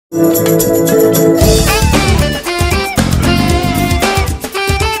Hi,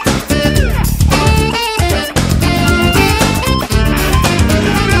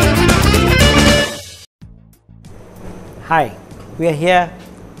 we are here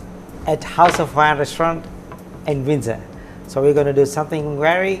at House of Wine restaurant in Windsor. So we're going to do something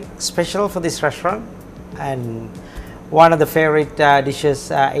very special for this restaurant, and one of the favorite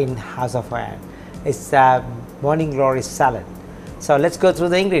dishes in House of Wine is Morning Glory salad. So let's go through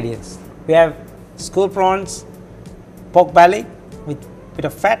the ingredients. We have school prawns, pork belly with a bit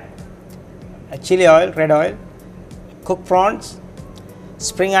of fat, chili oil, red oil, cooked prawns,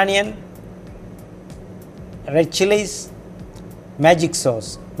 spring onion, red chilies, magic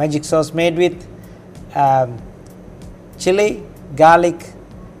sauce made with chili, garlic,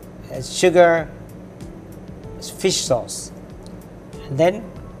 sugar, fish sauce, and then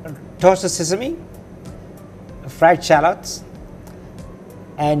toasted sesame, fried shallots,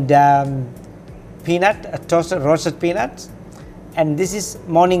 and roasted peanuts, and this is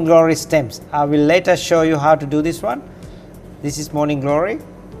Morning Glory stems. I will later show you how to do this one. This is Morning Glory,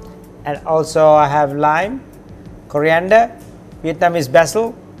 and also I have lime, coriander, Vietnamese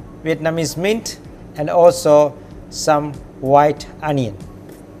basil, Vietnamese mint, and also some white onion.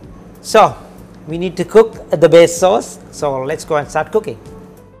 So we need to cook the base sauce, so let's go and start cooking.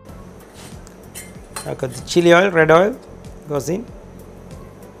 I've got the chili oil, red oil goes in,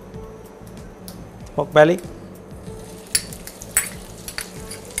 pork belly,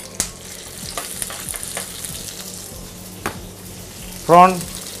 prawn,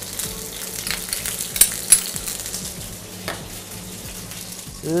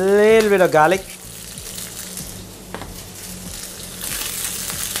 little bit of garlic,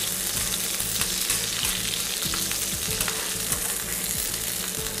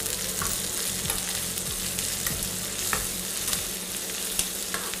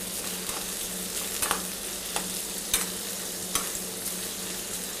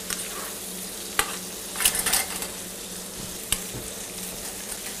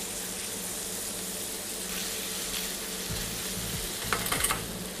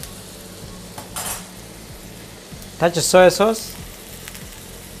 touch of soy sauce,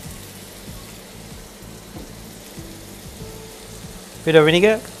 bit of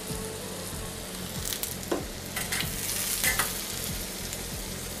vinegar,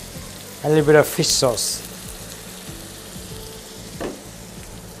 a little bit of fish sauce.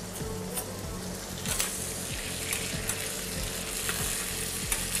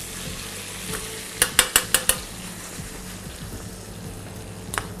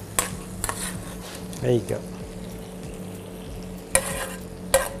 There you go.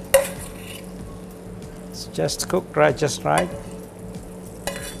 It's just cooked right, just right.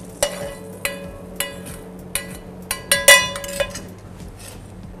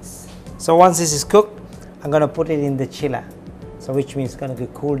 So once this is cooked, I'm going to put it in the chiller. So which means it's going to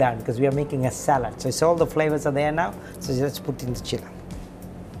cool down because we are making a salad. So it's all the flavors are there now. So let's put it in the chiller.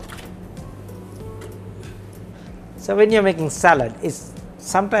 So when you're making salad,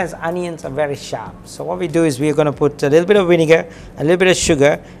 sometimes onions are very sharp. So what we do is we're going to put a little bit of vinegar, a little bit of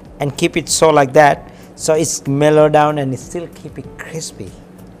sugar, and keep it so like that. So it's mellow down and it still keep it crispy.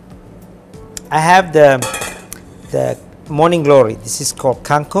 I have the Morning Glory. This is called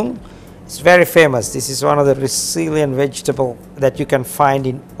kangkung. It's very famous. This is one of the resilient vegetable that you can find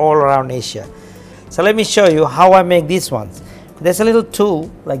in all around Asia. So let me show you how I make these ones. There's a little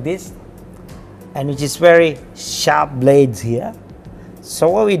tool like this, and which is very sharp blades here. So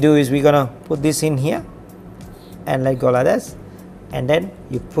what we do is we're gonna put this in here and let go like this, and then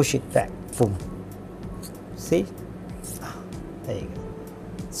you push it back. Boom. See? There you go.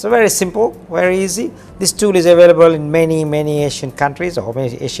 So very simple, very easy. This tool is available in many Asian countries or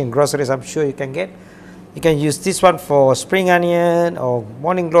many Asian groceries. I'm sure you can get. You can use this one for spring onion or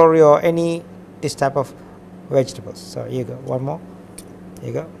Morning Glory or this type of vegetables. So here you go. One more. There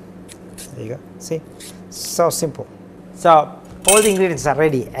you go. There you go. See? So simple. So all the ingredients are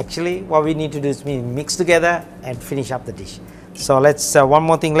ready. Actually, what we need to do is mix together and finish up the dish. So let's one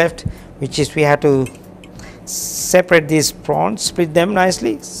more thing left, which is we have to separate these prawns, split them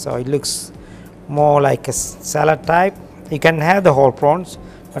nicely so it looks more like a salad type. You can have the whole prawns,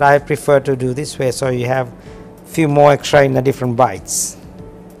 but I prefer to do this way so you have few more extra in the different bites.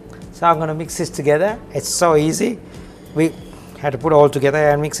 So I'm going to mix this together. It's so easy. We have to put it all together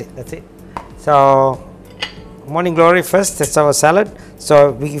and mix it. That's it. So Morning Glory first, that's our salad.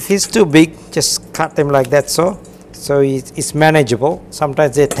 So if it's too big, just cut them like that so it's manageable.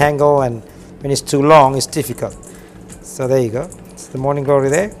 Sometimes they tangle, and when it's too long it's difficult. So there you go. It's the Morning Glory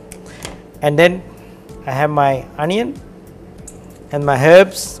there. And then I have my onion, And my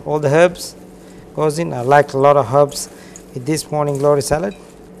herbs, all the herbs goes in. I like a lot of herbs with this morning glory salad.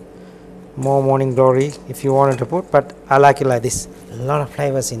 More morning glory if you wanted to put, but I like it like this. A lot of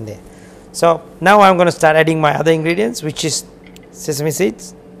flavors in there. So now I'm going to start adding my other ingredients, which is sesame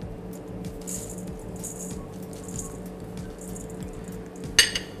seeds,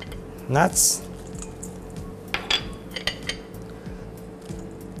 nuts,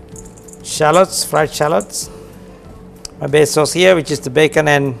 shallots, fried shallots, my base sauce here, which is the bacon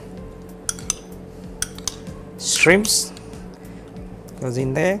and shrimps, goes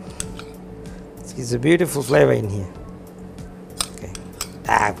in there. It gives a beautiful flavor in here. Okay,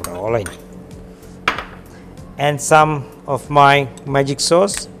 put it all in. And some of my magic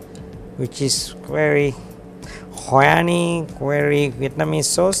sauce, which is very Hoi, very Vietnamese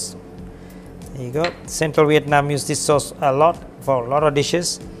sauce. There you go. Central Vietnam use this sauce a lot for a lot of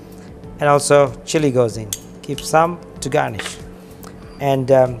dishes. And also chili goes in. Keep some to garnish. And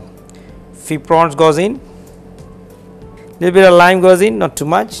few prawns goes in. Little bit of lime goes in, not too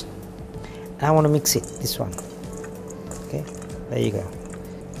much. And I want to mix it, this one. Okay, there you go.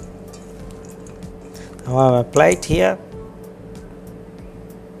 Now I have a plate here.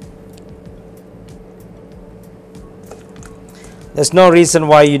 There's no reason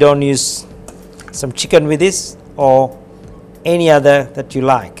why you don't use some chicken with this or any other that you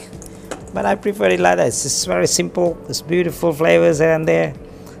like, but I prefer it like that. It's just very simple. There's beautiful flavors here and there.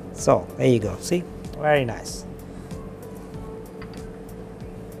 So there you go. See, very nice.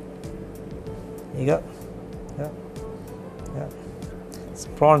 There you go. Yeah.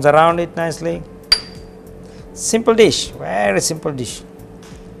 Some prawns around it nicely. Simple dish, very simple dish.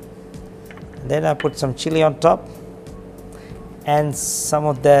 And then I put some chili on top and some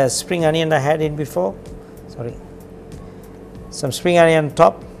of the spring onion I had in before. Sorry, some spring onion on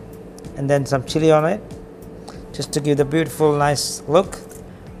top, and then some chili on it, just to give the beautiful, nice look.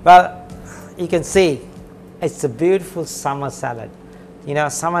 Well, you can see it's a beautiful summer salad. You know,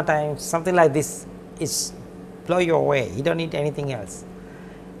 summertime, something like this is blow you away. You don't need anything else.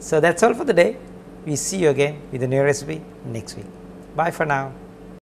 So that's all for today. We see you again with a new recipe next week. Bye for now.